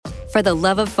For the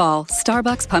love of fall,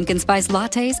 Starbucks Pumpkin Spice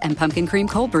Lattes and Pumpkin Cream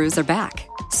Cold Brews are back.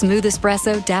 Smooth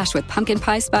espresso dashed with pumpkin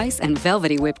pie spice and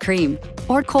velvety whipped cream.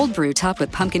 Or cold brew topped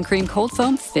with pumpkin cream cold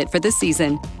foam fit for the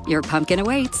season. Your pumpkin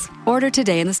awaits. Order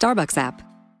today in the Starbucks app.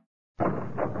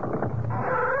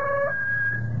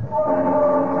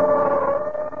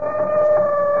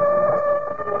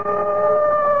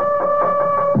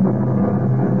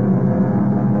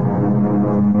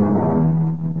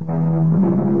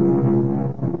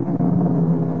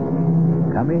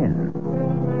 Come in.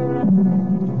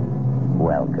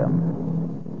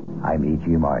 Welcome. I'm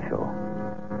E.G. Marshall.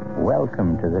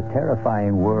 Welcome to the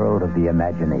terrifying world of the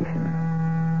imagination.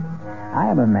 I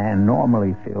am a man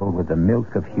normally filled with the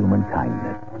milk of human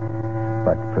kindness,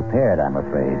 but prepared, I'm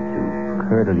afraid, to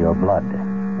curdle your blood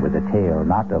with a tale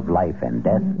not of life and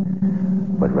death,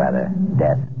 but rather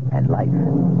death and life.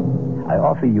 I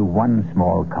offer you one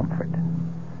small comfort.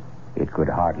 It could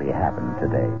hardly happen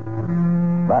today.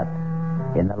 But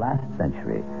in the last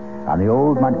century, on the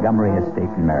old Montgomery estate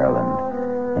in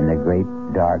Maryland, in the great,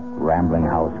 dark, rambling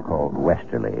house called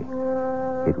Westerly,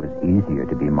 it was easier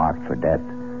to be marked for death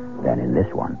than in this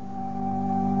one.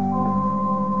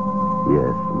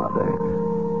 Yes, Mother.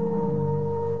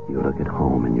 You look at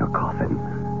home in your coffin.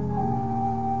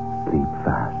 Sleep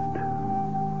fast.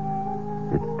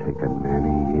 It's taken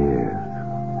many years,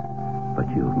 but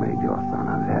you've made your son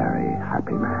a very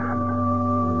happy man.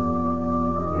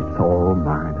 It's all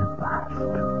mine at last.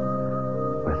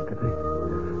 Westerly,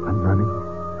 the money,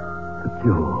 the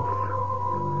jewels.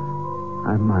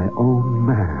 I'm my own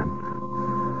man.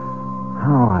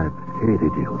 How I've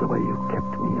hated you the way you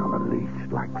kept me on a leash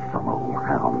like some old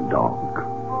hound dog.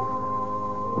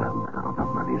 Well, now the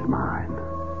money's mine.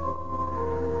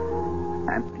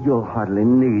 And you'll hardly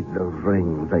need those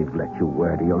rings they've let you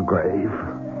wear to your grave.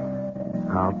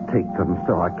 I'll take them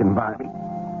so I can buy...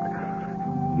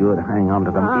 You'd hang on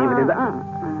to them even if that...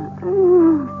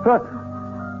 But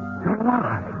you're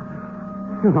alive.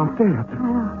 You're not dead.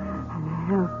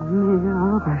 Help me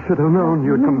out. I should have known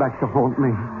you'd come back to haunt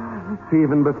me,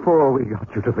 even before we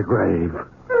got you to the grave.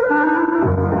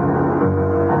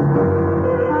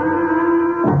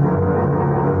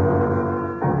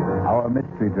 Our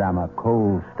mystery drama,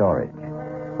 Cold Storage,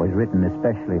 was written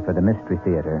especially for the Mystery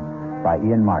Theater by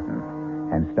Ian Martin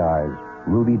and stars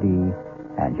Ruby Dee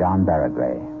and John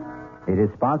Barragray. It is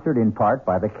sponsored in part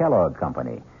by the Kellogg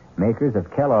Company, makers of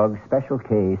Kellogg's Special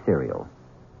K cereal.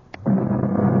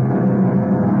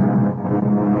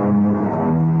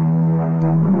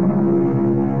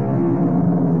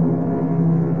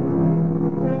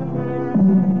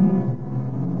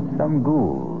 Some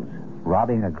ghouls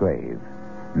robbing a grave.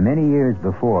 Many years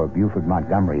before Buford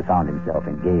Montgomery found himself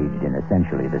engaged in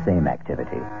essentially the same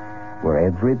activity, were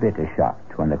every bit as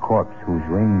shocked when the corpse whose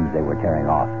wings they were tearing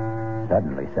off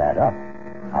suddenly sat up,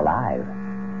 alive.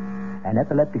 An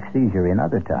epileptic seizure in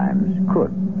other times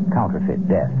could counterfeit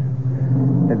death.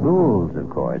 The ghouls, of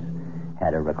course,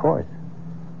 had a recourse.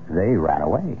 They ran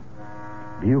away.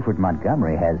 Buford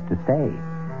Montgomery has to stay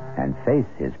and face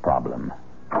his problem.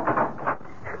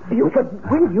 Buford,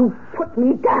 will you put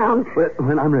me down?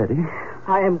 When I'm ready.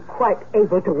 I am quite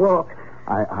able to walk.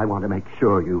 I want to make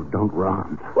sure you don't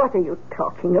run. What are you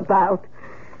talking about?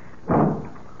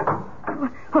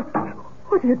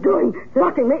 What are you doing?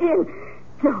 Locking me in?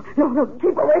 No,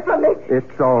 keep away from me.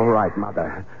 It's all right,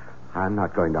 Mother. I'm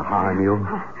not going to harm you.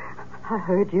 I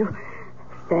heard you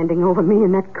standing over me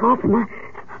in that coffin.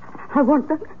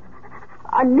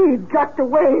 I need Dr.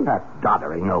 Wayne. That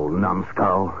doddering old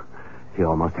numbskull. He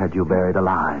almost had you buried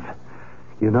alive.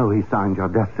 You know he signed your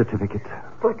death certificate.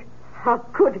 But how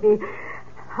could he?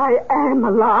 I am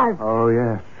alive. Oh,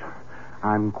 yes.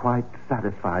 I'm quite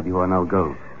satisfied you are no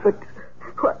ghost. But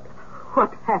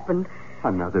what happened?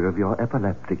 Another of your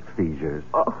epileptic seizures.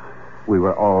 Oh. We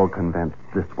were all convinced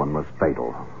this one was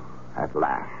fatal. At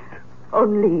last.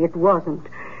 Only it wasn't.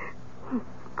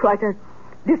 Quite a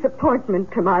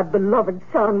disappointment to my beloved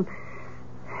son.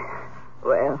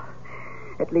 Well,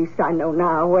 at least I know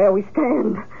now where we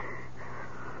stand.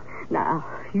 Now,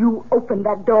 you open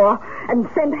that door and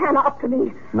send Hannah up to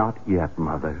me. Not yet,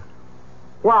 Mother.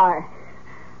 Why?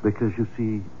 Because, you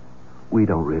see, we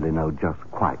don't really know just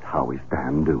quite how we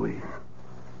stand, do we?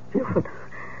 Buford,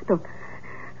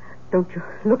 don't you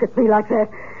look at me like that.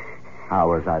 How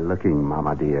was I looking,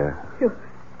 Mama dear?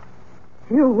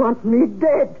 You want me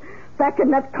dead, back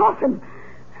in that coffin.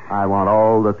 I want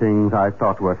all the things I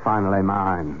thought were finally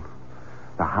mine.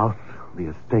 The house, the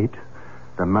estate,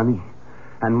 the money,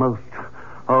 and most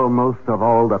of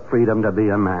all, the freedom to be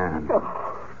a man.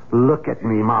 Oh. Look at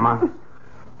me, Mama.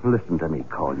 Listen to me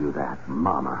call you that,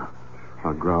 Mama.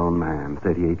 A grown man,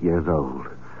 38 years old,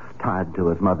 tied to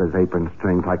his mother's apron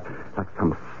strings like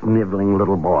some sniveling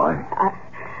little boy.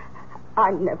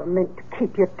 I never meant to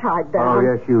keep you tied down. Oh,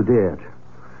 yes, you did.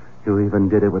 You even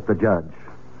did it with the judge.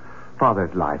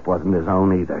 Father's life wasn't his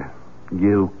own either.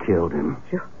 You killed him.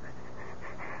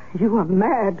 You are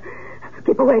mad.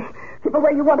 Keep away. Keep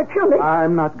away. You want to kill me.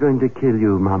 I'm not going to kill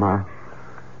you, Mama.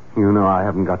 You know I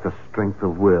haven't got the strength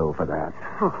of will for that.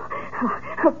 Oh,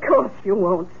 of course you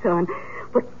won't, son.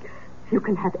 But you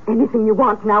can have anything you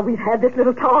want now we've had this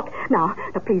little talk. Now,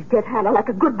 please get Hannah like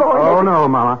a good boy. Oh, no,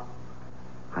 Mama.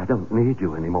 I don't need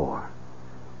you anymore.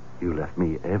 You left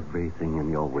me everything in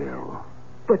your will.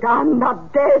 But I'm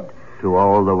not dead. To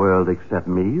all the world except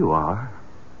me, you are.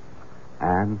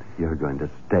 And you're going to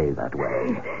stay that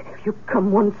way. If you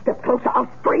come one step closer, I'll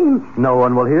scream. No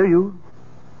one will hear you.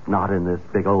 Not in this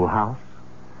big old house.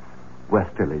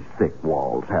 Westerly's thick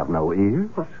walls have no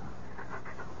ears.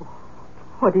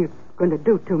 What are you going to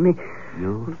do to me?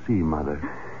 You'll see, Mother.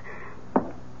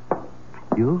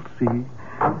 You'll see.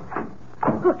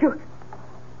 Look, you're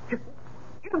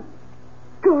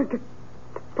going to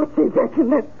put me back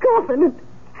in that coffin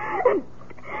and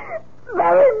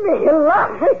bury me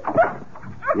alive.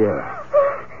 Yes.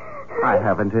 I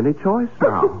haven't any choice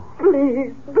now.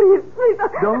 Please.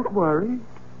 Don't worry.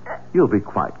 You'll be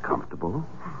quite comfortable.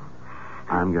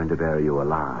 I'm going to bury you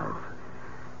alive.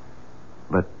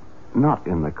 But not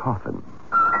in the coffin.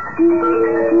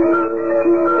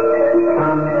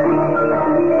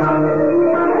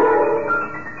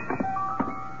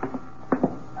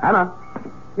 Anna.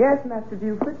 Yes, Master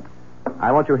Buford.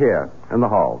 I want you here, in the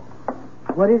hall.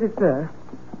 What is it, sir?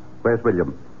 Where's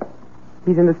William?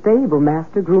 He's in the stable,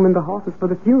 Master, grooming the horses for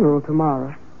the funeral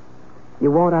tomorrow.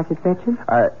 You want I should fetch him?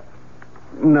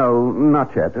 No,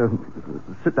 not yet.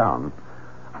 Sit down.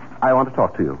 I want to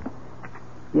talk to you.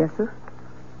 Yes, sir?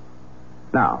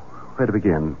 Now, where to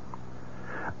begin?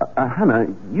 Hannah,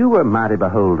 you were mighty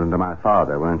beholden to my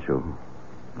father, weren't you?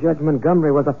 Judge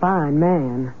Montgomery was a fine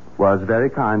man. Was very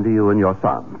kind to you and your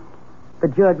son. The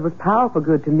judge was powerful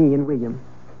good to me and William.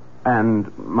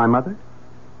 And my mother?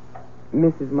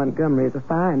 Mrs. Montgomery is a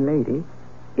fine lady.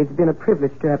 It's been a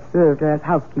privilege to have served her as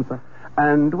housekeeper.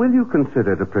 And will you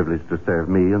consider it a privilege to serve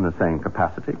me in the same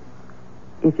capacity?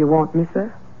 If you want me,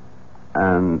 sir.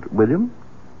 And William?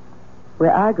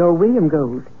 Where I go, William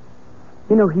goes.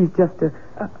 You know, he's just a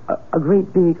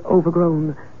great big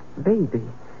overgrown baby.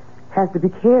 Has to be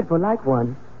cared for like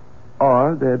one.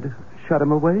 Or they'd shut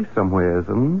him away somewheres,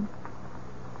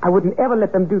 I wouldn't ever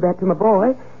let them do that to my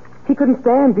boy. He couldn't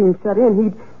stand being shut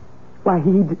in.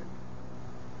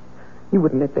 You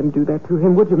wouldn't let them do that to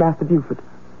him, would you, Master Buford?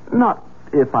 Not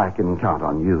if I can count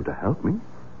on you to help me.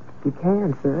 You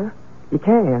can, sir. You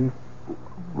can.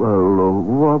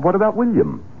 Well, what about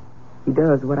William? He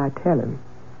does what I tell him.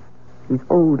 He's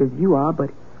old as you are,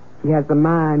 but he has the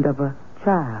mind of a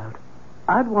child.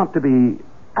 I'd want to be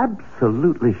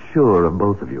absolutely sure of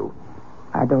both of you.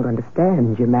 I don't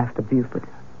understand you, Master Buford.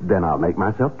 Then I'll make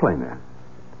myself plainer.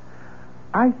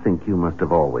 I think you must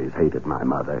have always hated my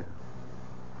mother.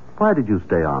 Why did you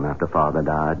stay on after Father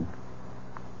died?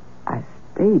 I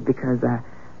stayed because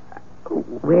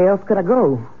where else could I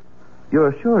go?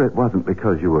 You're sure it wasn't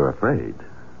because you were afraid?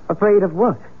 Afraid of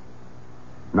what?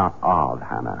 Not of,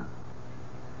 Hannah.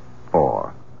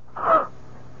 For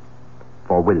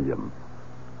William.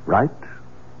 Right?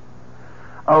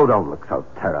 Oh, don't look so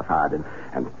terrified and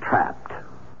trapped.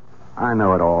 I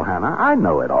know it all, Hannah. I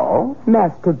know it all.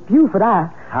 Master Buford,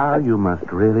 How you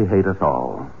must really hate us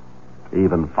all.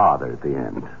 Even Father at the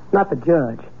end. Not the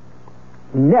judge.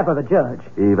 Never the judge.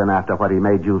 Even after what he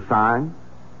made you sign?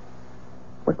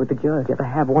 What would the judge ever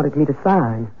have wanted me to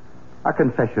sign? A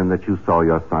confession that you saw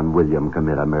your son William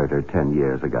commit a murder 10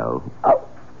 years ago. Oh.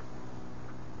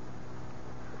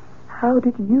 How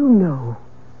did you know?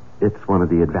 It's one of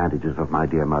the advantages of my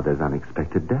dear mother's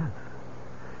unexpected death.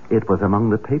 It was among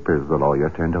the papers the lawyer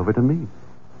turned over to me.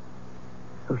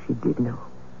 So she did know.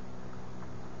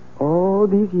 All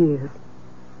these years.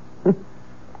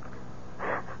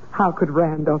 How could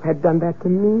Randolph have done that to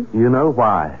me? You know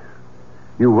why.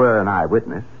 You were an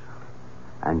eyewitness.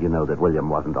 And you know that William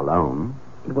wasn't alone.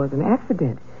 It was an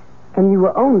accident. And you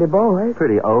were only boys.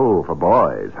 Pretty old for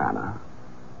boys, Hannah.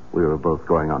 We were both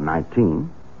going on 19.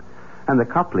 And the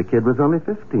Copley kid was only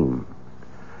 15.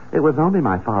 It was only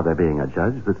my father being a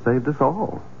judge that saved us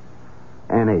all.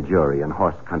 Any jury in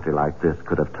horse country like this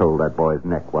could have told that boy's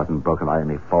neck wasn't broken by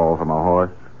any fall from a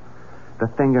horse. The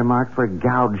finger marks were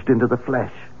gouged into the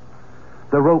flesh.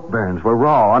 The rope burns were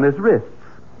raw on his wrists.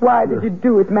 Why did you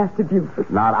do it, Master Buford?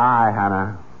 Not I,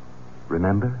 Hannah.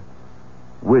 Remember?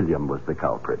 William was the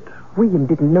culprit. William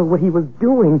didn't know what he was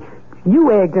doing.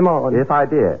 You egged him on. If I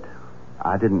did,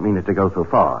 I didn't mean it to go so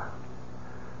far.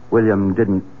 William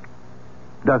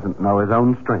doesn't know his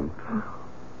own strength.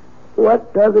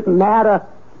 What does it matter?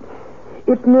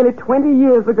 It's nearly 20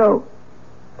 years ago.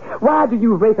 Why do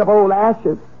you rake up old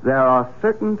ashes? There are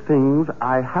certain things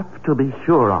I have to be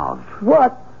sure of.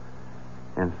 What?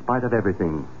 In spite of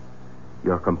everything,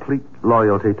 your complete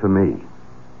loyalty to me.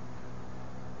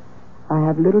 I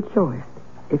have little choice.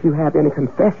 If you have any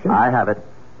confession. I have it.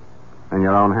 In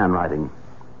your own handwriting.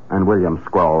 And William's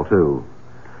scrawl, too.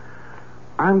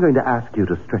 I'm going to ask you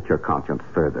to stretch your conscience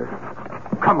further.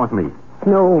 Come with me.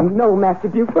 No, Master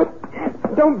Buford.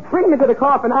 Don't bring me to the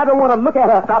coffin. I don't want to look at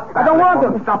her. Stop battling. I don't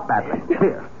want to. Stop battling.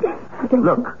 Here.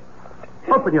 Look.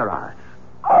 Open your eyes.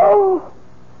 Oh.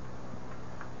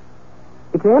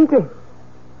 It's empty.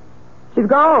 She's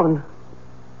gone.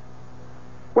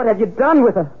 What have you done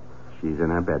with her? She's in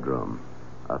her bedroom.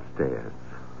 Upstairs.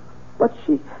 What's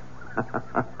she?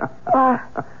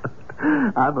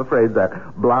 I'm afraid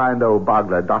that blind old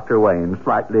boggler, Dr. Wayne,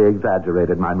 slightly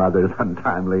exaggerated my mother's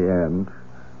untimely end.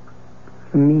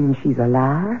 You mean she's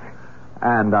alive?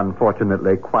 And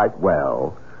unfortunately quite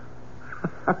well.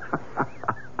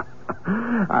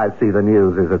 I see the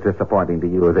news is as disappointing to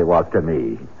you as it was to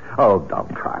me. Oh,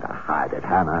 don't try to hide it,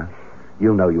 Hannah.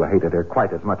 You know you hated her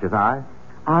quite as much as I.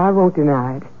 I won't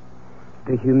deny it.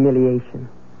 The humiliation.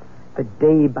 The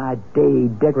day-by-day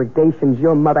degradations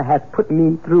your mother has put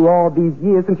me through all these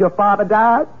years since your father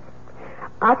died.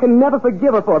 I can never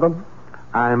forgive her for them.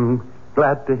 I'm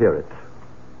glad to hear it.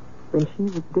 When she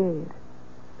was dead,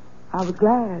 I was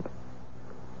glad.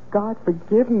 God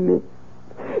forgive me.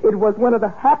 It was one of the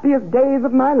happiest days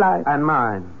of my life. And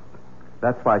mine.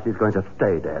 That's why she's going to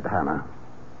stay dead, Hannah.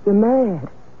 You're mad.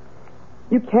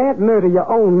 You can't murder your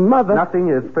own mother. Nothing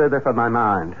is further from my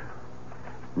mind.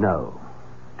 No.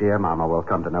 Dear Mama will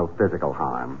come to no physical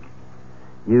harm.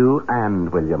 You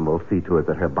and William will see to it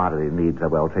that her bodily needs are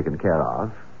well taken care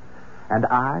of. And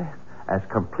I, as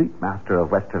complete master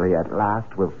of Westerly at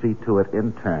last, will see to it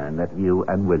in turn that you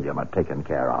and William are taken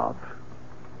care of.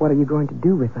 What are you going to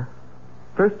do with her?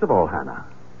 First of all, Hannah,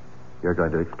 you're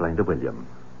going to explain to William.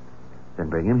 Then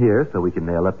bring him here so we can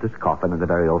nail up this coffin and the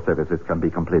burial services can be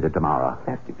completed tomorrow.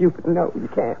 Master Buford, no, you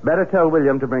can't. Better tell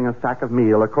William to bring a sack of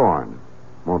meal or corn.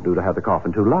 Won't do to have the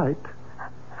coffin too light.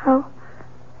 How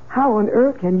on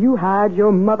earth can you hide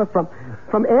your mother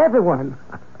from everyone?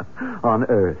 On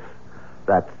earth.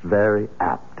 That's very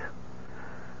apt.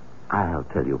 I'll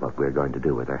tell you what we're going to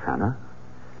do with her, Hannah.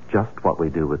 Just what we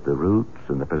do with the roots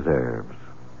and the preserves.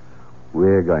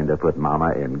 We're going to put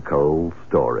Mama in cold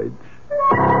storage.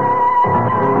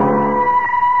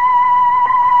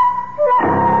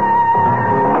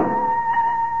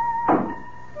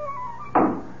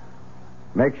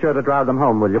 Make sure to drive them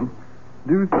home, William.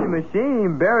 Do see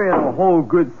machine burying a whole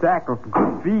good sack of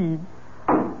good feed.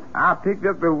 I picked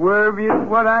up the wormiest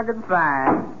one I could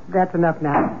find. That's enough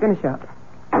now. Finish up.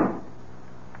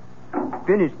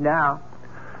 Finished now.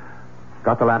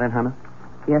 Got the lantern, Hannah?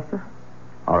 Yes, sir.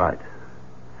 All right.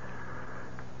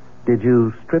 Did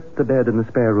you strip the bed in the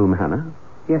spare room, Hannah?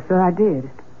 Yes, sir, I did.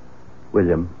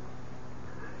 William,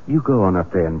 you go on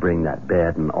up there and bring that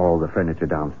bed and all the furniture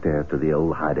downstairs to the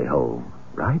old hidey-hole,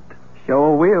 right?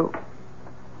 Sure will.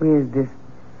 Where's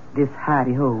this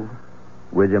hidey-hole?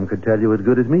 William could tell you as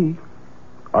good as me.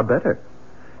 Or better.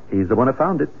 He's the one who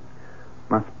found it.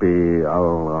 Must be,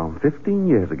 15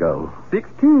 years ago.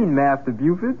 16, Master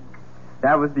Buford.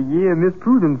 That was the year Miss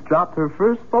Prudence dropped her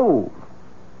first foal.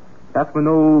 That's when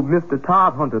old Mr.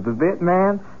 Todd Hunter, the vet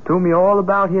man, told me all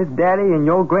about his daddy and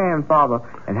your grandfather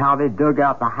and how they dug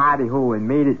out the hidey-hole and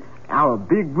made it out a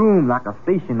big room like a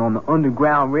station on the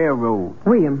Underground Railroad.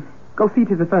 William, go see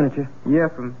to the furniture.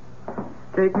 Yes, sir.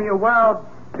 Take me a while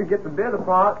to get the bed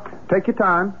apart. Take your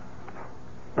time.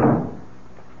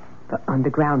 The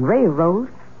Underground Railroad?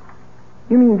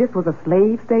 You mean this was a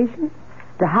slave station?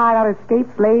 To hide out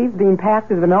escaped slaves being passed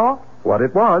to the north? What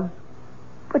it was.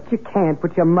 But you can't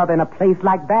put your mother in a place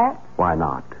like that. Why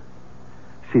not?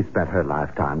 She spent her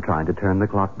lifetime trying to turn the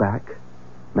clock back.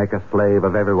 Make a slave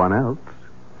of everyone else.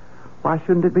 Why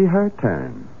shouldn't it be her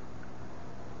turn?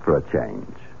 For a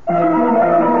change.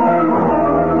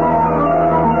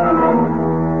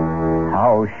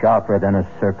 How sharper than a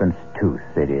serpent's tooth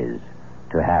it is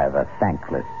to have a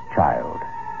thankless child,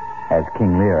 as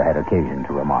King Lear had occasion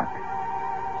to remark.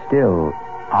 Still,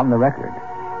 on the record,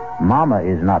 Mama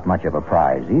is not much of a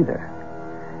prize either.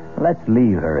 Let's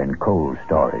leave her in cold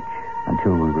storage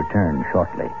until we return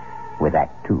shortly with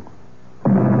Act 2.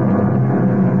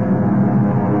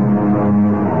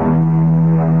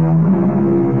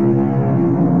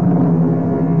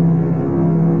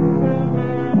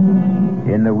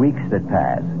 In the weeks that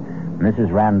pass,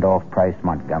 Mrs. Randolph Price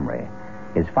Montgomery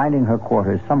is finding her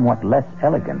quarters somewhat less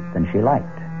elegant than she liked.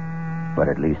 But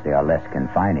at least they are less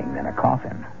confining than a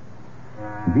coffin.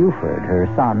 Buford, her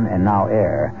son and now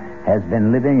heir, has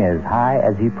been living as high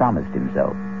as he promised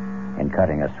himself and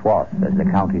cutting a swath as the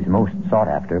county's most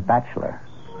sought-after bachelor.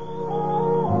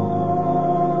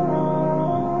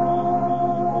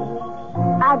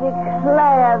 I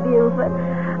declare, Buford,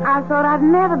 I thought I'd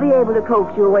never be able to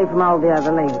coax you away from all the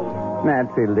other ladies.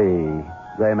 Nancy Lee,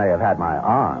 they may have had my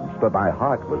arms, but my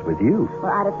heart was with you.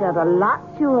 Well, I'd have felt a lot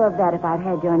sure of that if I'd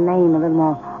had your name a little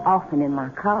more often in my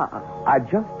car. I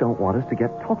just don't want us to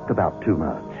get talked about too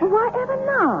much. Well, why ever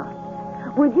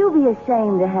not? Would you be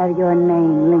ashamed to have your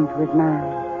name linked with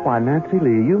mine? Why, Nancy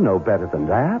Lee, you know better than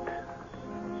that.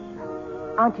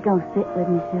 Aren't you going to sit with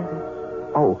me,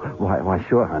 sugar? Oh, why,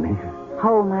 sure, honey.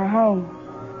 Hold my hand.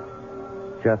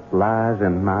 Just lies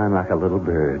in mine like a little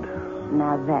bird.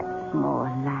 Now that's more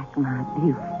like my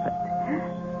Buford.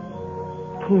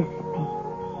 Kiss me.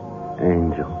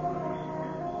 Angel.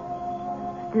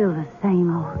 Still the same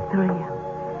old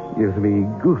thrill. Gives me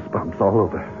goosebumps all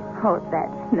over. Oh,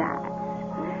 that's nice.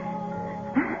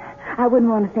 I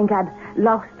wouldn't want to think I'd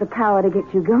lost the power to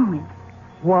get you going.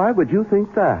 Why would you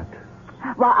think that?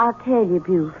 Well, I'll tell you,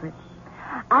 Buford.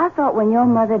 I thought when your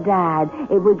mother died,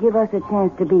 it would give us a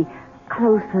chance to be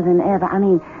closer than ever. I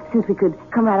mean, since we could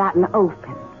come right out in the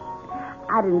open.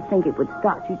 I didn't think it would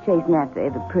start you chasing after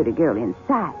every pretty girl in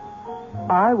sight.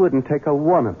 I wouldn't take a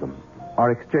one of them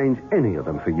or exchange any of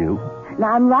them for you.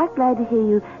 Now, I'm right glad to hear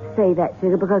you say that,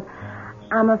 Sugar, because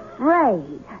I'm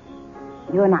afraid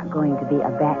you're not going to be a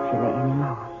bachelor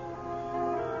anymore.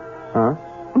 Huh?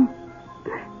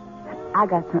 I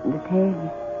got something to tell you.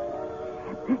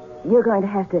 You're going to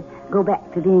have to go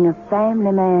back to being a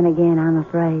family man again, I'm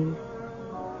afraid.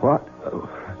 What?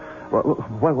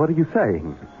 What are you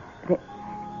saying?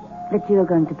 That you're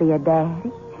going to be a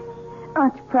daddy.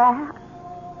 Aren't you proud?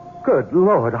 Good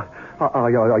Lord.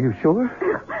 Are you sure?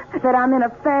 That I'm in a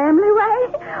family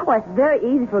way? Well, it's very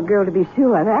easy for a girl to be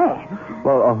sure of that.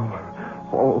 Well,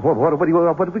 what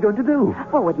are we going to do?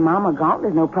 Well, with Mama gone,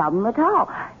 there's no problem at all.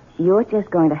 You're just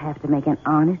going to have to make an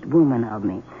honest woman of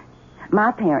me.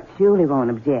 My parents surely won't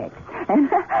object. And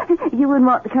you wouldn't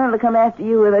want the colonel to come after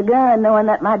you with a gun knowing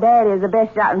that my daddy is the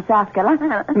best shot in South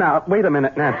Carolina. Now, wait a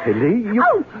minute, Nancy Lee.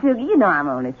 Oh, Sugar, you know I'm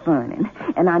only funning.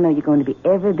 And I know you're going to be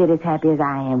every bit as happy as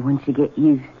I am once you get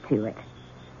used to it.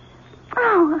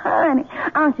 Oh, honey,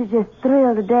 aren't you just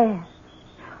thrilled to death?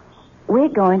 We're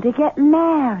going to get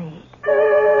married.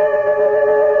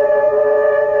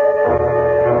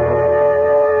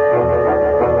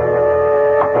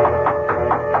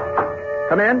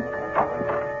 Come in.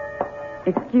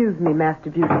 Excuse me, Master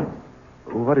Buford.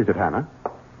 What is it, Hannah?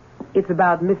 It's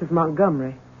about Mrs.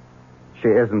 Montgomery. She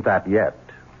isn't that yet.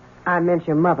 I meant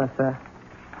your mother, sir.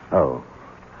 Oh.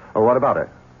 Oh, what about her?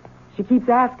 She keeps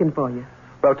asking for you.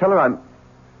 Well, tell her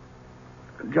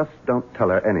Just don't tell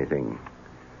her anything.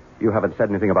 You haven't said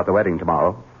anything about the wedding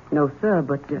tomorrow. No, sir,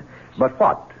 but... But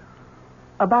what?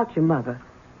 About your mother.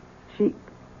 She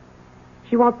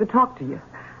wants to talk to you.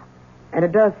 And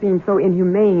it does seem so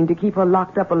inhumane to keep her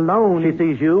locked up alone. She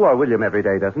sees you or William every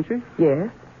day, doesn't she? Yes.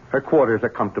 Her quarters are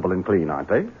comfortable and clean, aren't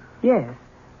they? Yes.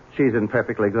 She's in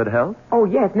perfectly good health? Oh,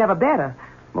 yes, never better.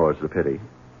 More's the pity.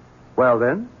 Well,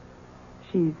 then?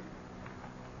 She's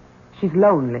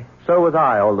lonely. So was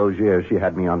I all those years she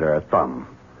had me under her thumb.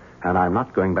 And I'm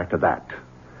not going back to that.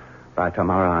 By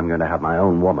tomorrow, I'm going to have my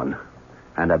own woman.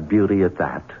 And a beauty at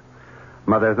that.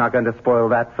 Mother's not going to spoil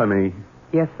that for me.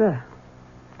 Yes, sir.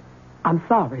 I'm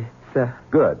sorry, sir.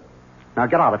 Good. Now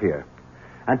get out of here.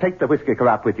 And take the whiskey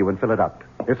carafe with you and fill it up.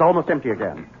 It's almost empty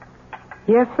again.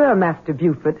 Yes, sir, Master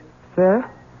Buford. Sir?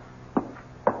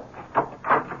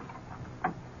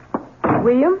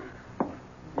 William?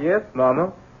 Yes,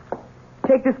 Mama?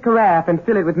 Take this carafe and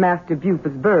fill it with Master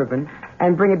Buford's bourbon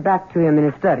and bring it back to him in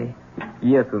his study.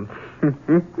 Yes, sir.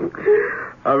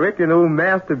 I reckon old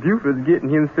Master Buford's getting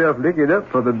himself liquored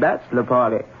up for the bachelor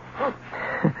party.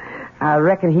 I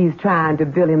reckon he's trying to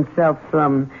build himself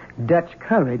some Dutch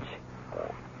courage.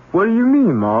 What do you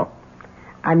mean, Ma?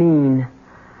 I mean,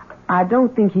 I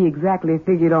don't think he exactly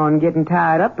figured on getting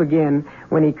tied up again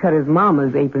when he cut his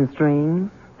mama's apron strings.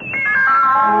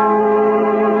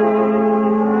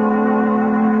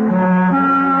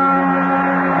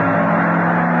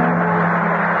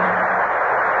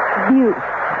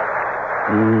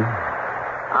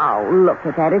 Oh, look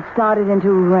at that. It started into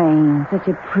rain. Such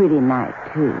a pretty night,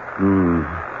 too.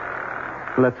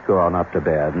 Let's go on up to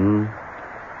bed,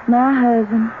 My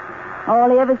husband. All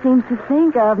he ever seems to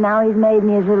think of now he's made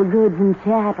me his little goods and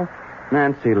chattels.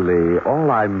 Nancy Lee,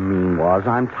 all I mean was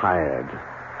I'm tired.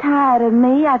 Tired of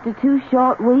me after 2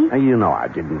 short weeks? You know I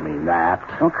didn't mean that.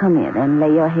 Well, come here then.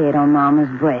 Lay your head on Mama's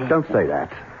breast. Don't say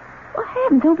that. Well,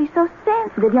 heavens, don't be so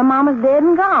sensitive. Your Mama's dead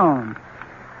and gone.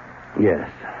 Yes.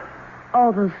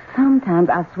 Although sometimes,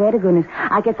 I swear to goodness,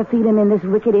 I get the feeling in this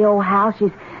rickety old house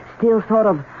she's still sort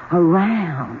of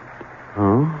around.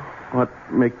 Oh? What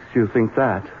makes you think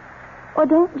that? Well,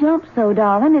 don't jump so,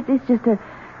 darling. It's just a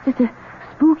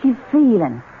spooky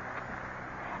feeling.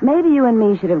 Maybe you and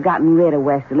me should have gotten rid of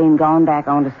Westerly and gone back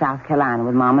on to South Carolina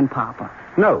with Mom and Papa.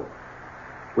 No.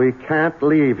 We can't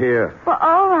leave here. Well,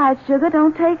 all right, sugar.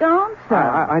 Don't take on so.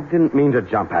 I didn't mean to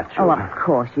jump at you. Oh, of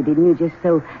course you didn't. You were just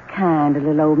so kind to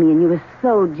little old me, and you were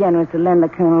so generous to lend the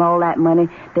Colonel all that money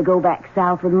to go back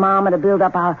south with Mama to build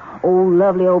up our old,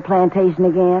 lovely old plantation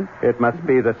again. It must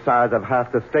be the size of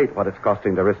half the state what it's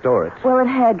costing to restore it. Well, it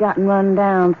had gotten run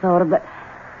down, sort of, but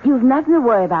you've nothing to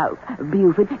worry about,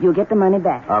 Buford. You'll get the money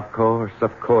back. Of course,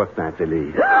 Nancy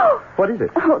Lee. What is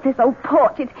it? Oh, this old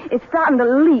porch. It's starting to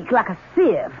leak like a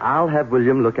sieve. I'll have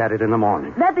William look at it in the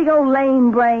morning. That big old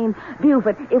lame brain.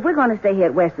 Buford, if we're going to stay here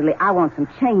at Westerly, I want some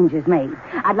changes made.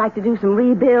 I'd like to do some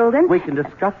rebuilding. We can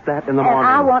discuss that in the And morning.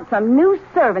 I want some new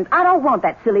servants. I don't want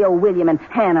that silly old William and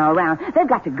Hannah around. They've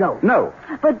got to go. No.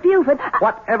 But, Buford...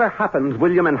 Whatever happens,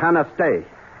 William and Hannah stay.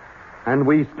 And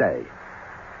we stay.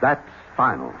 That's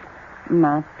final.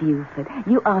 My Buford,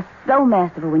 you are so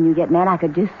masterful when you get mad I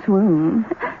could just swoon.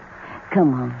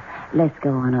 Come on, let's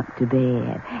go on up to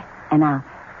bed. And I'll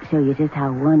show you just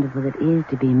how wonderful it is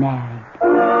to be married.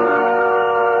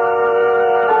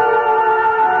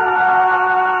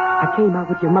 I came out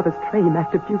with your mother's tray,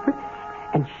 Master Buford,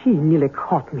 and she nearly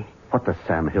caught me. What the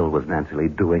Sam Hill was Nancy Lee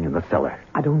doing in the cellar?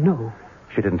 I don't know.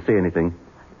 She didn't see anything.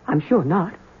 I'm sure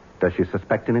not. Does she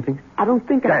suspect anything? I don't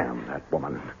think Damn that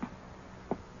woman.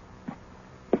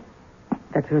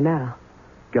 That's her now.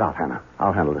 Get out, Hannah.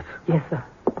 I'll handle this. Yes, sir.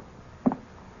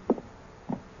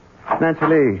 Nancy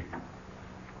Lee,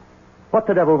 what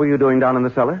the devil were you doing down in the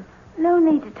cellar? No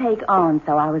need to take on,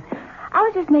 so I was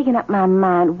just making up my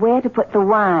mind where to put the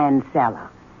wine cellar.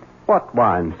 What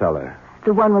wine cellar?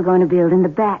 The one we're going to build in the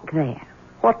back there.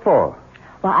 What for?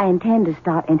 Well, I intend to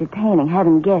start entertaining,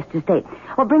 having guests to stay.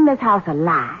 Well, bring this house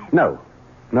alive. No.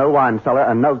 No wine cellar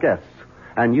and no guests.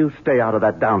 And you stay out of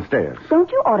that downstairs. Don't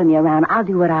you order me around. I'll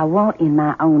do what I want in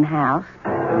my own house.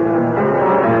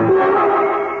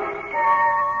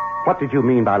 What did you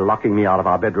mean by locking me out of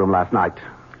our bedroom last night?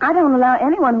 I don't allow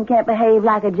anyone who can't behave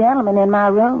like a gentleman in my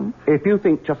room. If you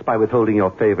think just by withholding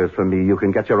your favors from me you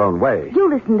can get your own way... You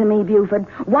listen to me, Buford.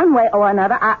 One way or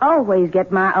another, I always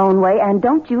get my own way, and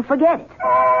don't you forget it.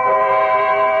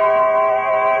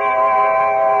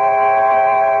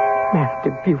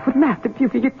 Master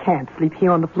Buford, you can't sleep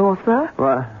here on the floor, sir.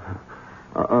 What?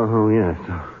 Oh, yes.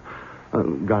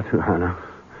 Got to, Hannah.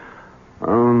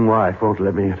 Own wife won't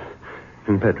let me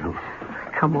in bedroom.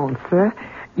 Come on, sir.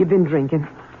 You've been drinking.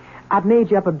 I've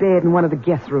made you up a bed in one of the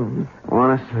guest rooms.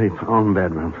 Want to sleep on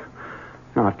bedroom.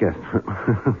 Not guest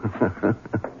room.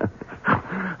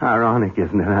 Ironic,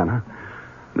 isn't it, Hannah?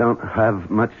 Don't have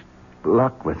much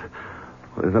luck with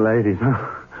the ladies,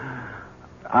 huh?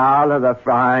 Out of the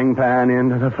frying pan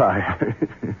into the fire.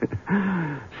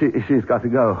 She's got to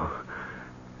go.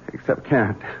 Except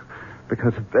can't.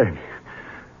 Because of baby.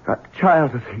 Got a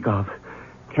child to think of.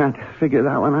 Can't figure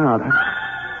that one out.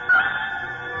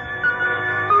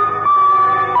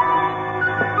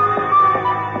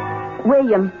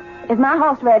 William, is my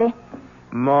horse ready?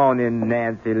 Morning,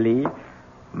 Nancy Lee.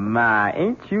 My,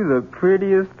 ain't you the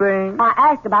prettiest thing? I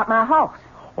asked about my horse.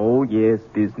 Oh, yes,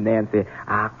 Miss Nancy.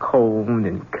 I combed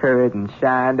and curried and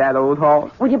shined that old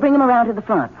horse. Would you bring him around to the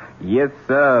front? Yes,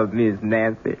 sir, Miss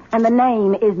Nancy. And the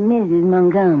name is Mrs.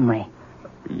 Montgomery.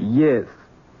 Yes,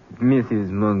 Mrs.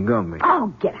 Montgomery.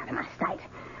 Oh, get out of my sight.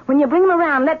 When you bring him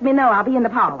around, let me know. I'll be in the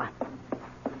parlor.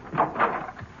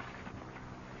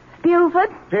 Buford?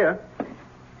 Here.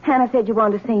 Hannah said you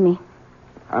wanted to see me.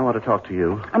 I want to talk to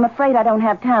you. I'm afraid I don't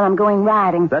have time. I'm going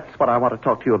riding. That's what I want to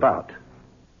talk to you about.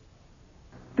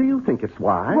 Do you think it's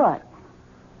wise? What?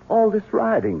 All this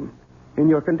riding. In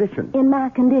your condition. In my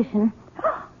condition?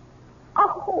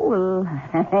 Oh,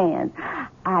 land.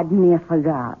 I'd near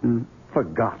forgotten.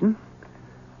 Forgotten?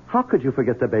 How could you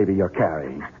forget the baby you're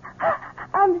carrying?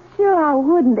 I'm sure I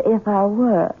wouldn't if I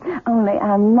were. Only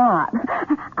I'm not.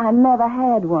 I never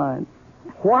had one.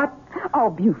 What? Oh,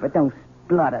 Buford, don't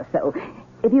splutter so.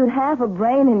 If you'd half a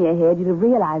brain in your head, you'd have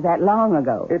realized that long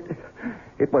ago.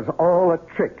 It was all a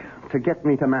trick to get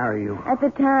me to marry you. At the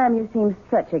time, you seemed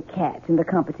such a catch, and the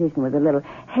competition was a little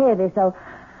heavy, so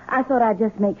I thought I'd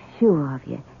just make sure of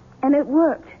you. And it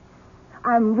worked.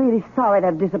 I'm really sorry to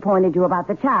have disappointed you about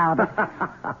the child,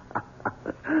 but...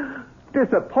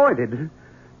 Disappointed?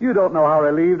 You don't know how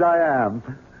relieved I am.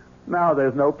 Now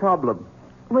there's no problem.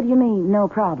 What do you mean, no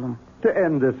problem? To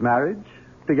end this marriage,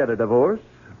 to get a divorce.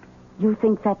 You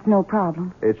think that's no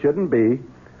problem? It shouldn't be.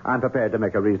 I'm prepared to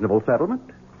make a reasonable settlement.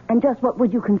 And just what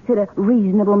would you consider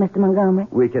reasonable, Mr. Montgomery?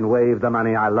 We can waive the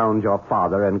money I loaned your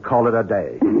father and call it a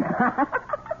day.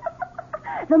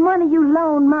 The money you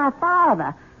loaned my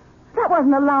father. That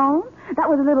wasn't a loan. That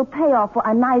was a little payoff for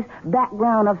a nice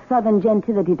background of Southern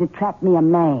gentility to trap me a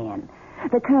man.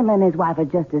 The Colonel and his wife are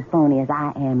just as phony as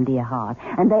I am, dear heart.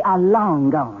 And they are long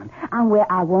gone. I'm where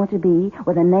I want to be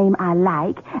with a name I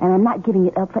like, and I'm not giving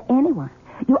it up for anyone.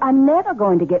 You are never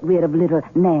going to get rid of little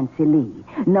Nancy Lee.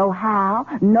 No how,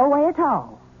 no way at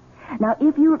all. Now,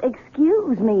 if you'll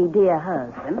excuse me, dear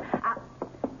husband,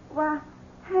 Why,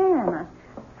 Hannah.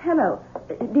 Hello.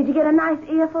 Did you get a nice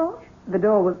earful? The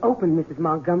door was open, Mrs.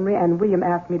 Montgomery, and William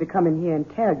asked me to come in here and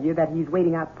tell you that he's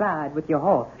waiting outside with your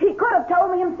horse. He could have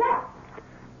told me himself.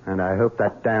 And I hope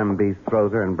that damn beast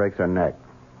throws her and breaks her neck.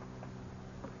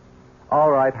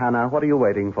 All right, Hannah, what are you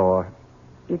waiting for?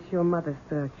 It's your mother,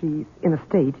 sir. She's in a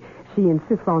state. She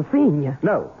insists on seeing you.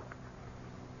 No.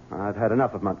 I've had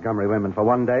enough of Montgomery women for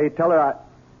one day. Tell her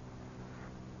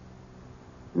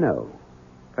No.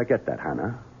 Forget that,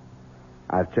 Hannah.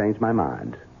 I've changed my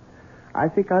mind. I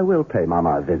think I will pay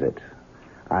Mama a visit.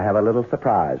 I have a little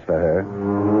surprise for her.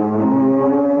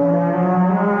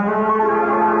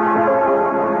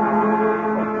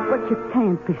 But you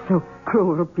can't be so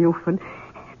cruel, Buford.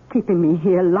 Keeping me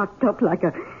here locked up like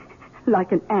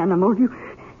an animal.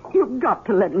 You've got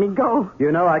to let me go.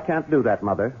 You know I can't do that,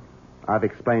 Mother. I've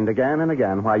explained again and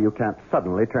again why you can't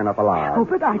suddenly turn up alive. Oh,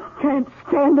 but I can't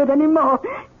stand it anymore.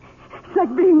 It's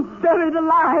like being buried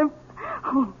alive.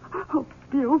 Oh,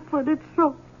 Buford, it's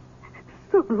so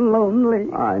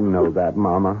lonely. I know that,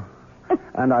 Mama.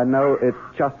 And I know it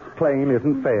just plain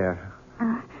isn't fair.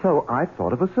 So I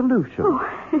thought of a solution.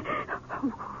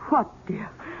 What, dear?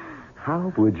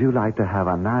 How would you like to have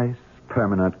a nice,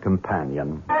 permanent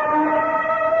companion?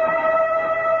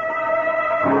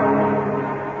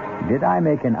 Did I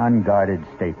make an unguarded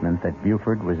statement that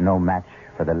Buford was no match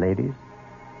for the ladies?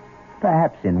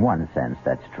 Perhaps in one sense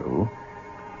that's true.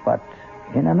 But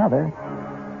in another,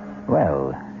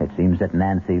 well, it seems that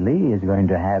Nancy Lee is going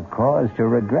to have cause to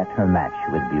regret her match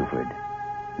with Buford.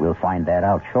 We'll find that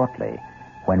out shortly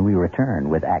when we return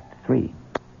with Act 3.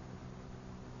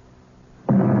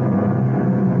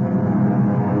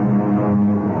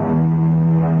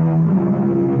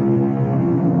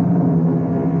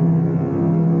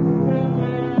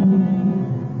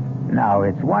 Now,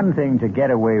 it's one thing to get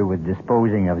away with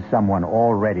disposing of someone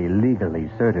already legally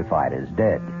certified as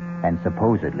dead and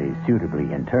supposedly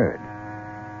suitably interred.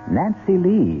 Nancy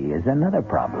Lee is another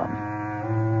problem.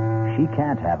 She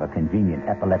can't have a convenient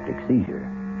epileptic seizure.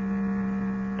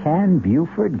 Can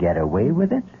Buford get away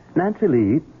with it? Nancy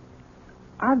Lee,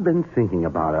 I've been thinking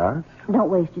about us. Don't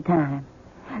waste your time.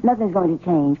 Nothing's going to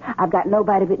change. I've got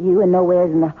nobody but you and nowhere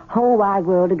in the whole wide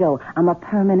world to go. I'm a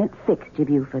permanent fixture,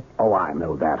 Buford. Oh, I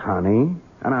know that, honey.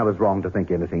 And I was wrong to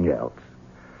think anything else.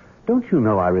 Don't you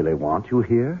know I really want you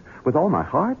here with all my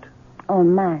heart?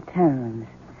 On my terms.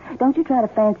 Don't you try to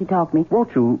fancy talk me.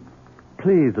 Won't you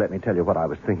please let me tell you what I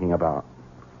was thinking about?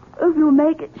 If you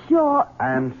make it short.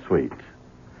 And sweet.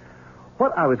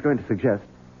 What I was going to suggest,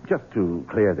 just to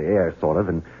clear the air, sort of,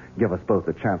 and give us both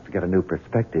a chance to get a new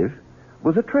perspective,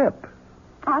 was a trip.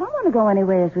 I don't want to go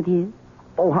anywhere else with you.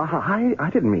 Oh, I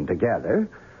didn't mean together.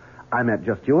 I meant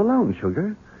just you alone,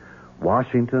 sugar.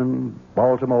 Washington,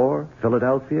 Baltimore,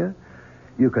 Philadelphia.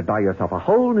 You could buy yourself a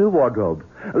whole new wardrobe.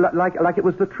 Like it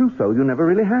was the trousseau you never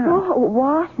really had. Oh,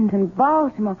 Washington,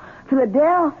 Baltimore,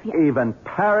 Philadelphia. Even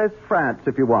Paris, France,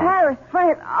 if you want. Paris,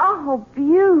 France. Oh,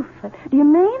 Buford. Do you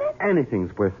mean it?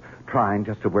 Anything's worth trying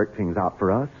just to work things out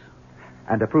for us.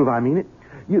 And to prove I mean it,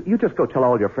 you just go tell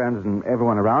all your friends and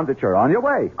everyone around that you're on your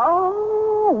way.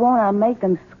 Oh, won't I make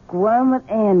them squirm with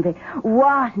envy?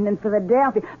 Washington,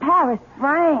 Philadelphia, Paris,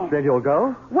 France. Then you'll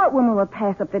go? What woman will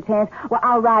pass up the chance? Well,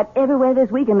 I'll ride everywhere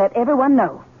this week and let everyone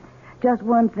know. Just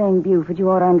one thing, Buford, you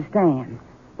ought to understand.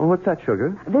 Well, what's that,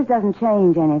 sugar? This doesn't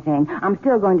change anything. I'm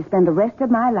still going to spend the rest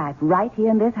of my life right here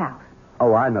in this house.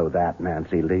 Oh, I know that,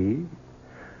 Nancy Lee.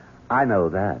 I know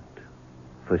that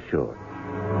for sure.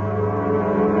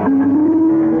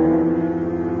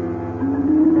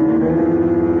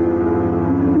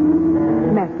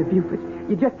 Master Buford,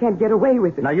 you just can't get away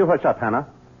with it. Now, you hush up, Hannah.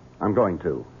 I'm going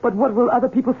to. But what will other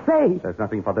people say? There's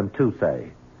nothing for them to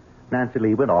say. Nancy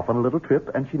Lee went off on a little trip,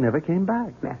 and she never came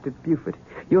back. Master Buford,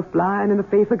 you're flying in the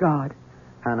face of God.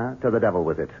 Hannah, to the devil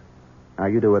with it. Now,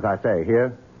 you do as I say.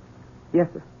 Here? Yes,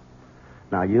 sir.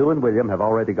 Now, you and William have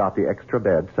already got the extra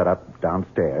bed set up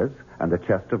downstairs and the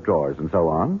chest of drawers and so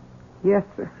on. Yes,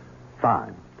 sir.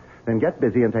 Fine. Then get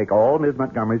busy and take all Miss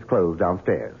Montgomery's clothes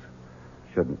downstairs.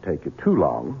 Shouldn't take you too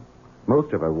long.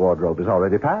 Most of her wardrobe is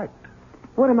already packed.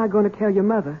 What am I going to tell your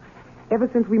mother? Ever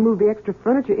since we moved the extra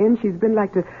furniture in, she's been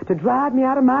like to drive me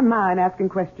out of my mind asking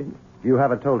questions. You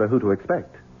haven't told her who to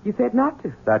expect. You said not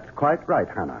to. That's quite right,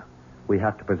 Hannah. We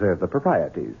have to preserve the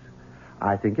proprieties.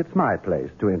 I think it's my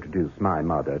place to introduce my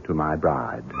mother to my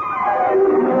bride.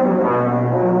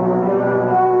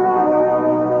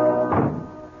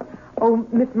 Oh,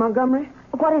 Miss Montgomery?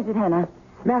 What is it, Hannah?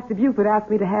 Master Buford asked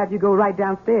me to have you go right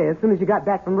downstairs as soon as you got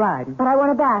back from riding. But I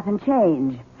want a bath and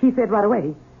change. He said right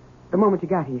away, the moment you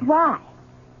got here. Why?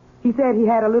 He said he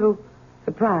had a little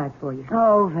surprise for you.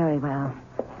 Oh, very well.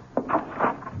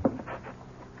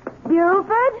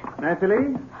 Buford? Nancy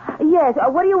Lee? Yes,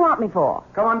 what do you want me for?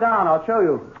 Come on down. I'll show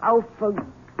you. Oh, for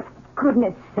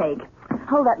goodness sake.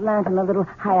 Hold that lantern a little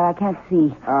higher. I can't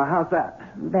see. How's that?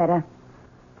 Better.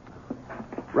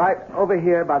 Right over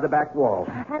here by the back wall.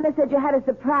 Hannah said you had a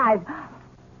surprise.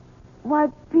 Why,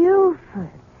 Buford,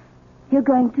 you're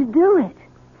going to do it.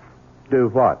 Do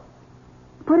what?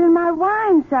 Put in my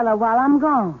wine cellar while I'm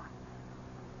gone.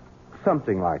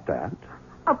 Something like that.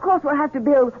 Of course, we'll have to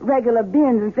build regular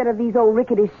bins instead of these old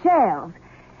rickety shelves.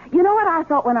 You know what I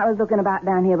thought when I was looking about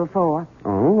down here before?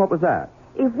 Oh, what was that?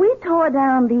 If we tore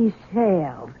down these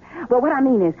shelves, well, what I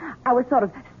mean is, I was sort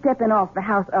of stepping off the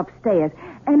house upstairs,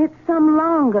 and it's some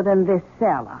longer than this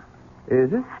cellar.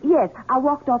 Is it? Yes, I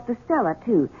walked off the cellar,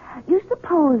 too. You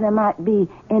suppose there might be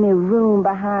any room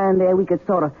behind there we could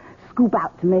sort of scoop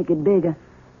out to make it bigger?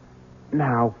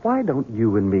 Now, why don't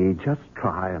you and me just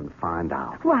try and find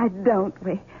out? Why don't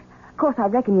we? Of course, I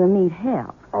reckon you'll need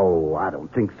help. Oh, I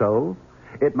don't think so.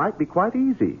 It might be quite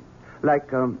easy. Like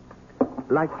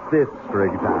this, for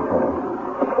example.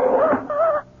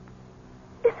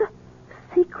 It's a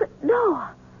secret door.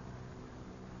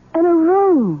 And a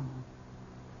room.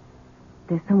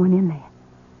 There's someone in there.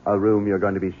 A room you're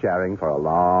going to be sharing for a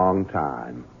long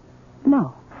time.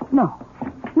 No,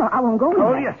 I won't go in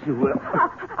Oh, there. yes, you will.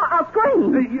 I'll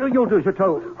scream. You'll do as you're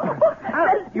told.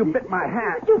 You bit my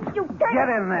hand. You can't. Get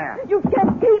in there. You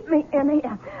can't keep me in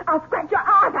here. I'll scratch your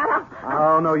eyes out.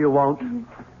 Oh, no, you won't.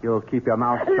 You'll keep your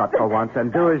mouth shut for once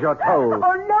and do as you're told.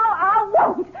 Oh, no, I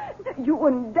won't. You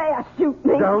wouldn't dare shoot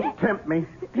me. Don't tempt me.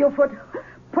 Buford,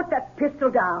 put that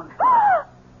pistol down. No.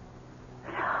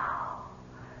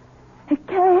 It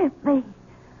can't be.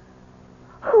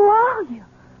 Who are you?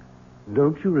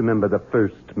 Don't you remember the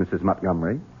first Mrs.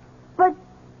 Montgomery? But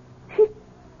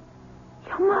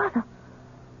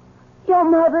your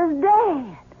mother's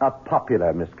dead. A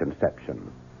popular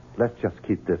misconception. Let's just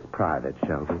keep this private,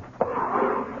 shall we?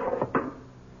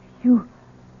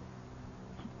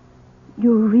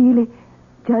 You're really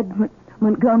Judge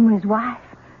Montgomery's wife?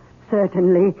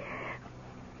 Certainly.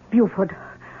 Buford,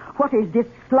 what is this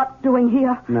slut doing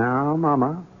here? Now,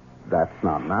 Mama, that's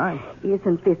not nice.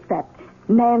 Isn't this that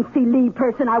Nancy Lee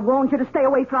person I warned you to stay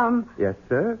away from? Yes,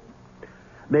 sir.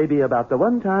 Maybe about the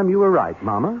one time you were right,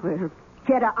 Mama. Well,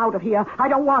 get her out of here. I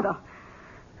don't want her.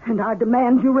 And I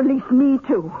demand you release me,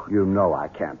 too. You know I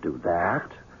can't do that.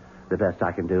 The best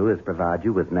I can do is provide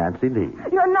you with Nancy Lee.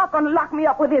 You're not going to lock me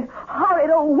up with this horrid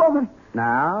old woman.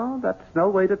 Now, that's no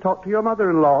way to talk to your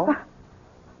mother-in-law.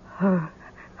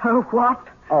 Her what?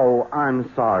 Oh,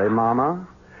 I'm sorry, Mama.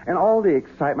 In all the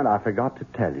excitement, I forgot to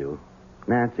tell you.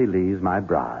 Nancy Lee's my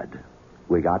bride.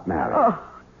 We got married. Oh.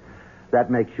 That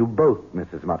makes you both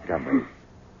Mrs. Montgomery.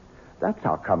 That's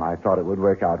how come I thought it would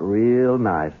work out real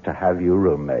nice to have you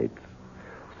roommates.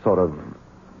 Sort of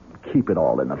keep it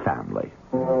all in the family.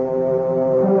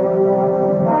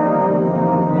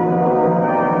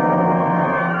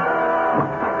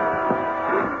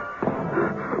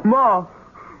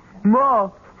 Ma!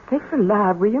 Sakes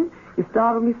alive, William. You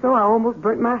startled me so I almost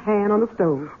burnt my hand on the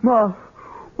stove. Ma,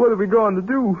 what are we going to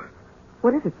do?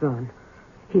 What is it, son?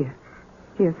 Here,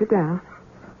 sit down.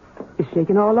 It's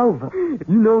shaking all over.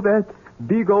 You know that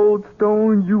big old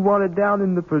stone you wanted down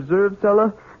in the preserve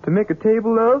cellar to make a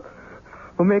table of?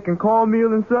 For making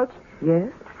cornmeal and such? Yes?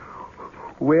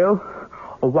 Well,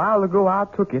 a while ago I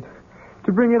took it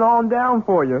to bring it on down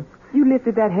for you. You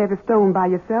lifted that heavy stone by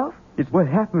yourself? It's what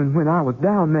happened when I was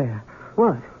down there.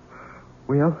 What?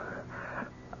 Well,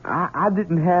 I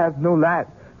didn't have no light,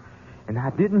 and I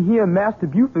didn't hear Master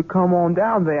Buford come on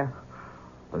down there.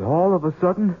 But all of a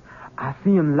sudden, I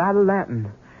see him light a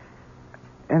lantern.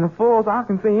 And as far as I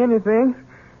can say anything,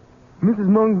 Mrs.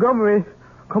 Montgomery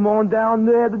come on down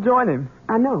there to join him.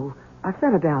 I know. I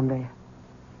sent her down there.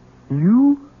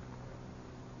 You?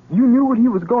 You knew what he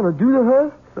was going to do to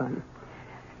her? Son,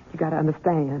 you got to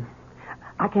understand.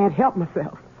 I can't help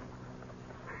myself.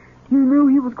 You knew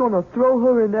he was going to throw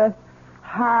her in that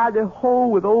hidey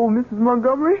hole with old Mrs.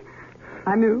 Montgomery?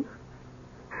 I knew.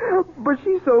 But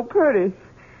she's so pretty.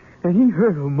 And he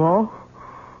hurt her, Ma.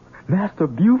 Master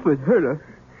Buford hurt her.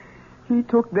 He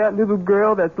took that little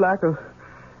girl that's like a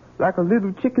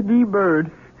little chickadee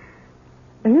bird.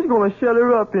 And he's going to shut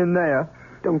her up in there.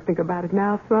 Don't think about it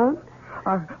now, son.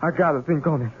 I got to think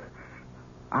on it.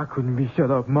 I couldn't be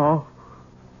shut up, Ma.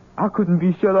 I couldn't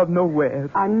be shut up nowhere.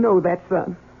 I know that,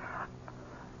 son.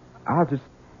 I'll just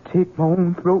take my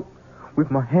own throat with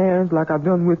my hands like I've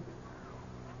done with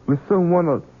someone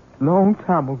a long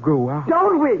time ago.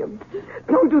 Don't, William.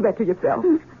 Don't do that to yourself.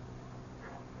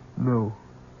 No.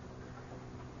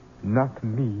 Not to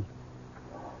me.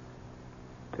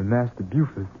 To Master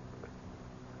Buford.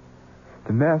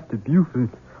 To Master Buford,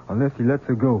 unless he lets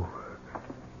her go.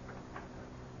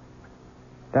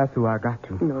 That's who I got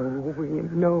to. No, William,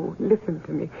 no. Listen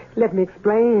to me. Let me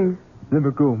explain. Let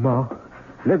me go, Ma.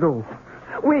 Let go.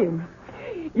 William,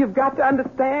 you've got to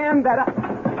understand that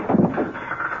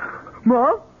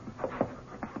Ma?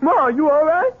 Ma, you all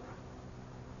right?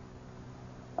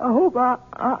 I hope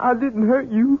I didn't hurt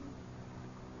you.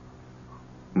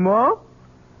 Ma?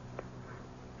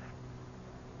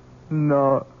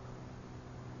 No.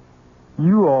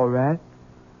 You all right?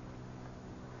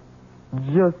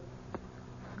 Just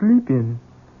sleeping.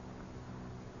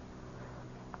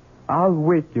 I'll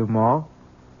wake you, Ma.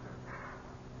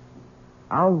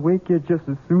 I'll wake you just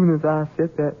as soon as I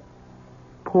set that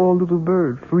poor little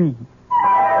bird free.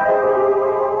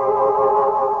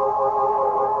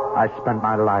 I spent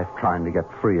my life trying to get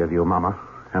free of you, Mama,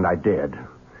 and I did.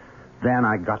 Then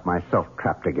I got myself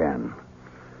trapped again.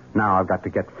 Now I've got to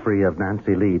get free of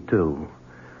Nancy Lee, too.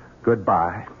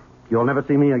 Goodbye. You'll never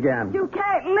see me again. You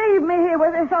can't leave me here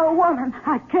with this old woman.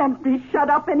 I can't be shut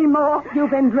up anymore.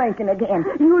 You've been drinking again.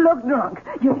 You look drunk.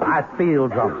 I feel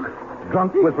drunk.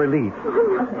 Drunk with relief.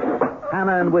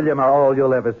 Hannah and William are all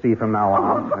you'll ever see from now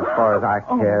on. As far as I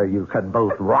care, you could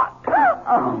both rot.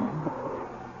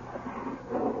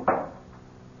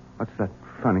 What's that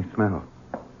funny smell?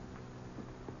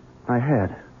 My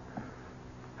head.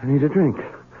 I need a drink.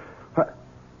 What?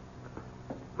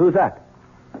 Who's that?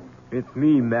 It's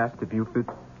me, Master Buford.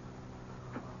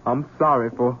 I'm sorry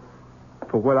for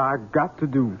what I got to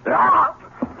do.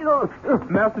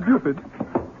 Master Buford.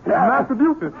 Master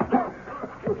Buford.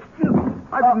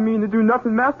 I didn't mean to do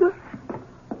nothing, Master.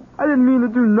 I didn't mean to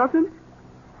do nothing.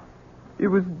 It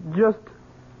was just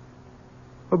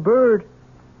a bird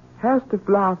has to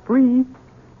fly free.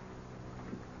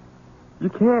 You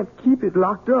can't keep it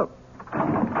locked up.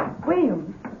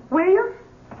 William? William?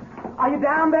 Are you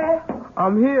down there?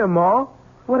 I'm here, Ma.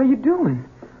 What are you doing?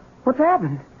 What's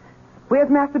happened? Where's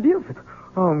Master Buford?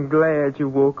 I'm glad you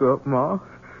woke up, Ma.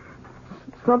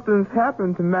 Something's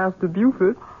happened to Master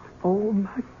Buford. Oh,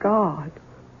 my God.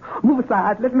 Move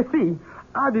aside. Let me see.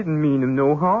 I didn't mean him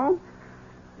no harm.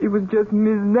 It was just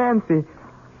Miss Nancy.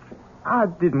 I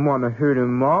didn't want to hurt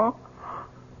him, Ma.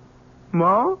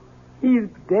 Ma? He's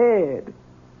dead.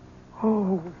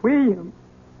 Oh, William.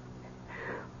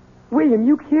 William,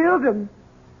 you killed him.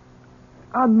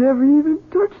 I never even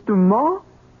touched him, Ma.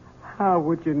 How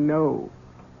would you know?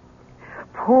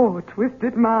 Poor,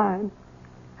 twisted mind.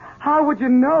 How would you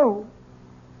know?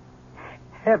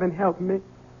 Heaven help me.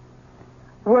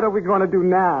 What are we going to do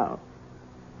now?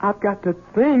 I've got to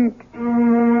think.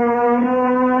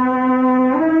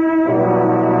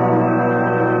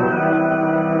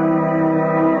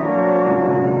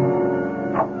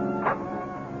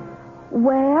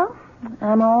 Well,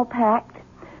 I'm all packed.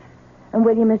 And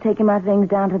William is taking my things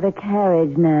down to the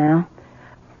carriage now.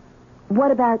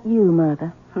 What about you,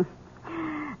 Mother?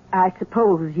 I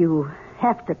suppose you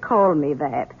have to call me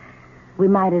that. We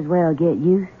might as well get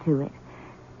used to it.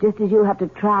 Just as you'll have to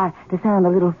try to sound a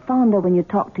little fonder when you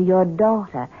talk to your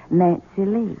daughter, Nancy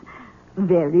Lee.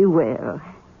 Very well.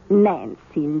 Nancy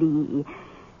Lee.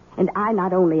 And I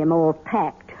not only am all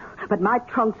packed, but my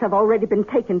trunks have already been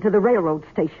taken to the railroad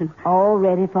station. All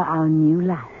ready for our new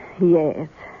life. Yes.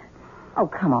 Oh,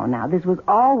 come on now. This was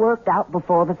all worked out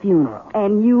before the funeral.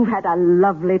 And you've had a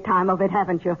lovely time of it,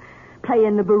 haven't you?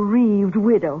 Playing the bereaved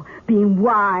widow, being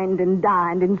wined and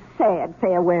dined in sad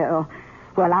farewell.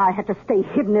 Well, I had to stay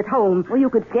hidden at home. Well, you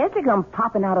could scarcely come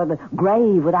popping out of the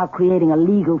grave without creating a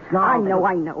legal snarl.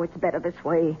 I know. It's better this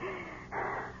way.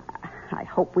 I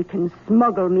hope we can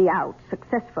smuggle me out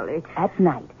successfully. At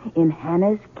night, in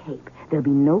Hannah's cape. There'll be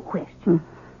no question.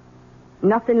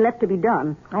 Nothing left to be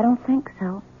done. I don't think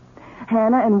so.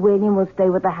 Hannah and William will stay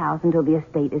with the house until the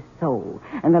estate is sold,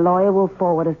 and the lawyer will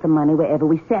forward us the money wherever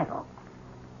we settle.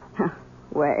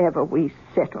 Wherever we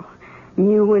settle.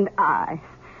 You and I.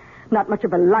 Not much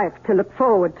of a life to look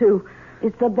forward to.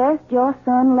 It's the best your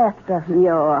son left us.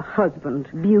 Your husband.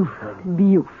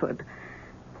 Buford.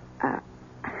 I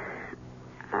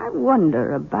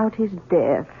wonder about his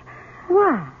death.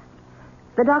 Why?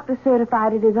 The doctor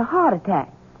certified it as a heart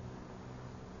attack.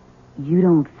 You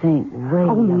don't think William...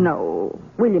 Oh, no.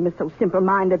 William is so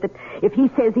simple-minded that if he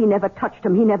says he never touched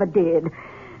him, he never did.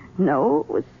 No, it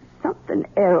was something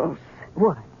else.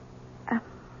 What?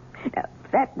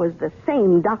 That was the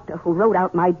same doctor who wrote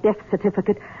out my death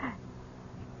certificate.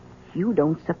 You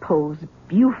don't suppose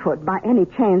Buford, by any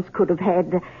chance, could have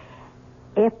had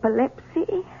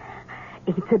epilepsy?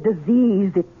 It's a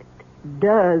disease that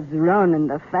does run in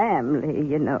the family,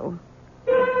 you know.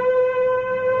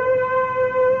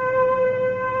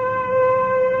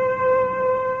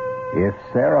 If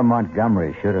Sarah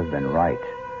Montgomery should have been right,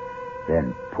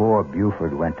 then poor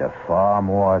Buford went to far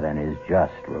more than his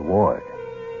just reward.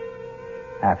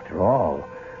 After all,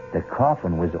 the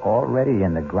coffin was already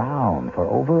in the ground for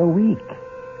over a week.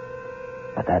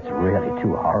 But that's really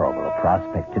too horrible a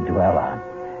prospect to dwell on,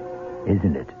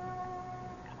 isn't it?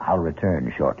 I'll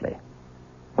return shortly.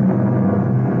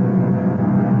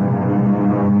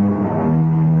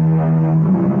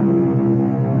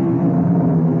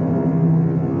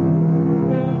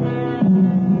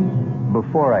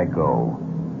 Before I go,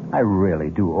 I really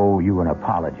do owe you an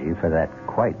apology for that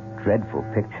quite dreadful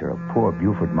picture of poor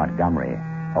Buford Montgomery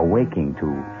awaking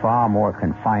to far more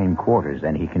confined quarters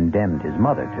than he condemned his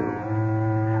mother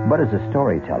to. But as a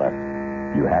storyteller,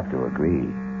 you have to agree,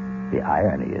 the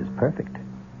irony is perfect.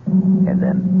 And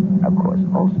then, of course,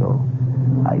 also,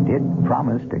 I did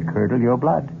promise to curdle your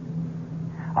blood.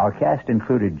 Our cast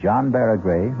included John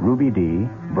Barragray, Ruby Dee,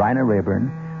 Bryna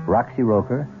Rayburn, Roxy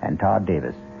Roker, and Todd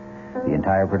Davis. The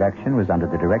entire production was under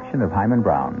the direction of Hyman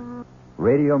Brown.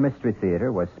 Radio Mystery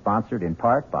Theater was sponsored in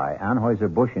part by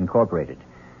Anheuser-Busch Incorporated,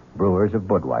 brewers of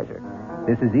Budweiser.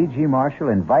 This is E.G. Marshall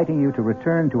inviting you to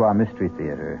return to our Mystery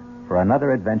Theater for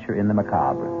another adventure in the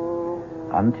macabre.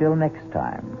 Until next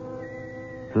time,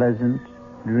 pleasant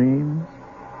dreams.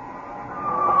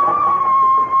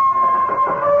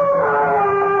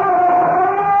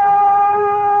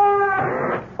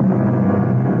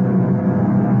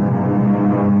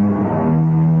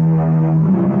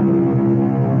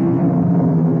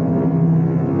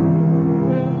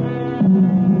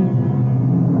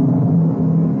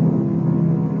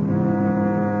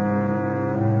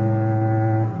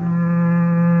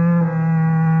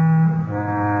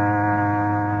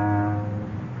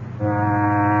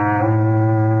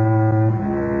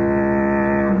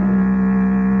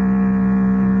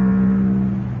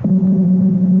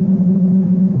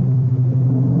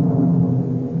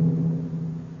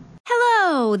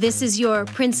 This is your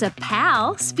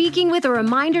Principal speaking with a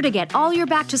reminder to get all your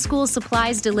back-to-school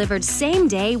supplies delivered same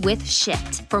day with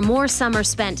Shipt. For more summer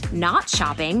spent not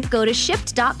shopping, go to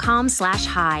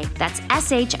shipt.com/hi. That's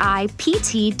SHIPT.com/hi.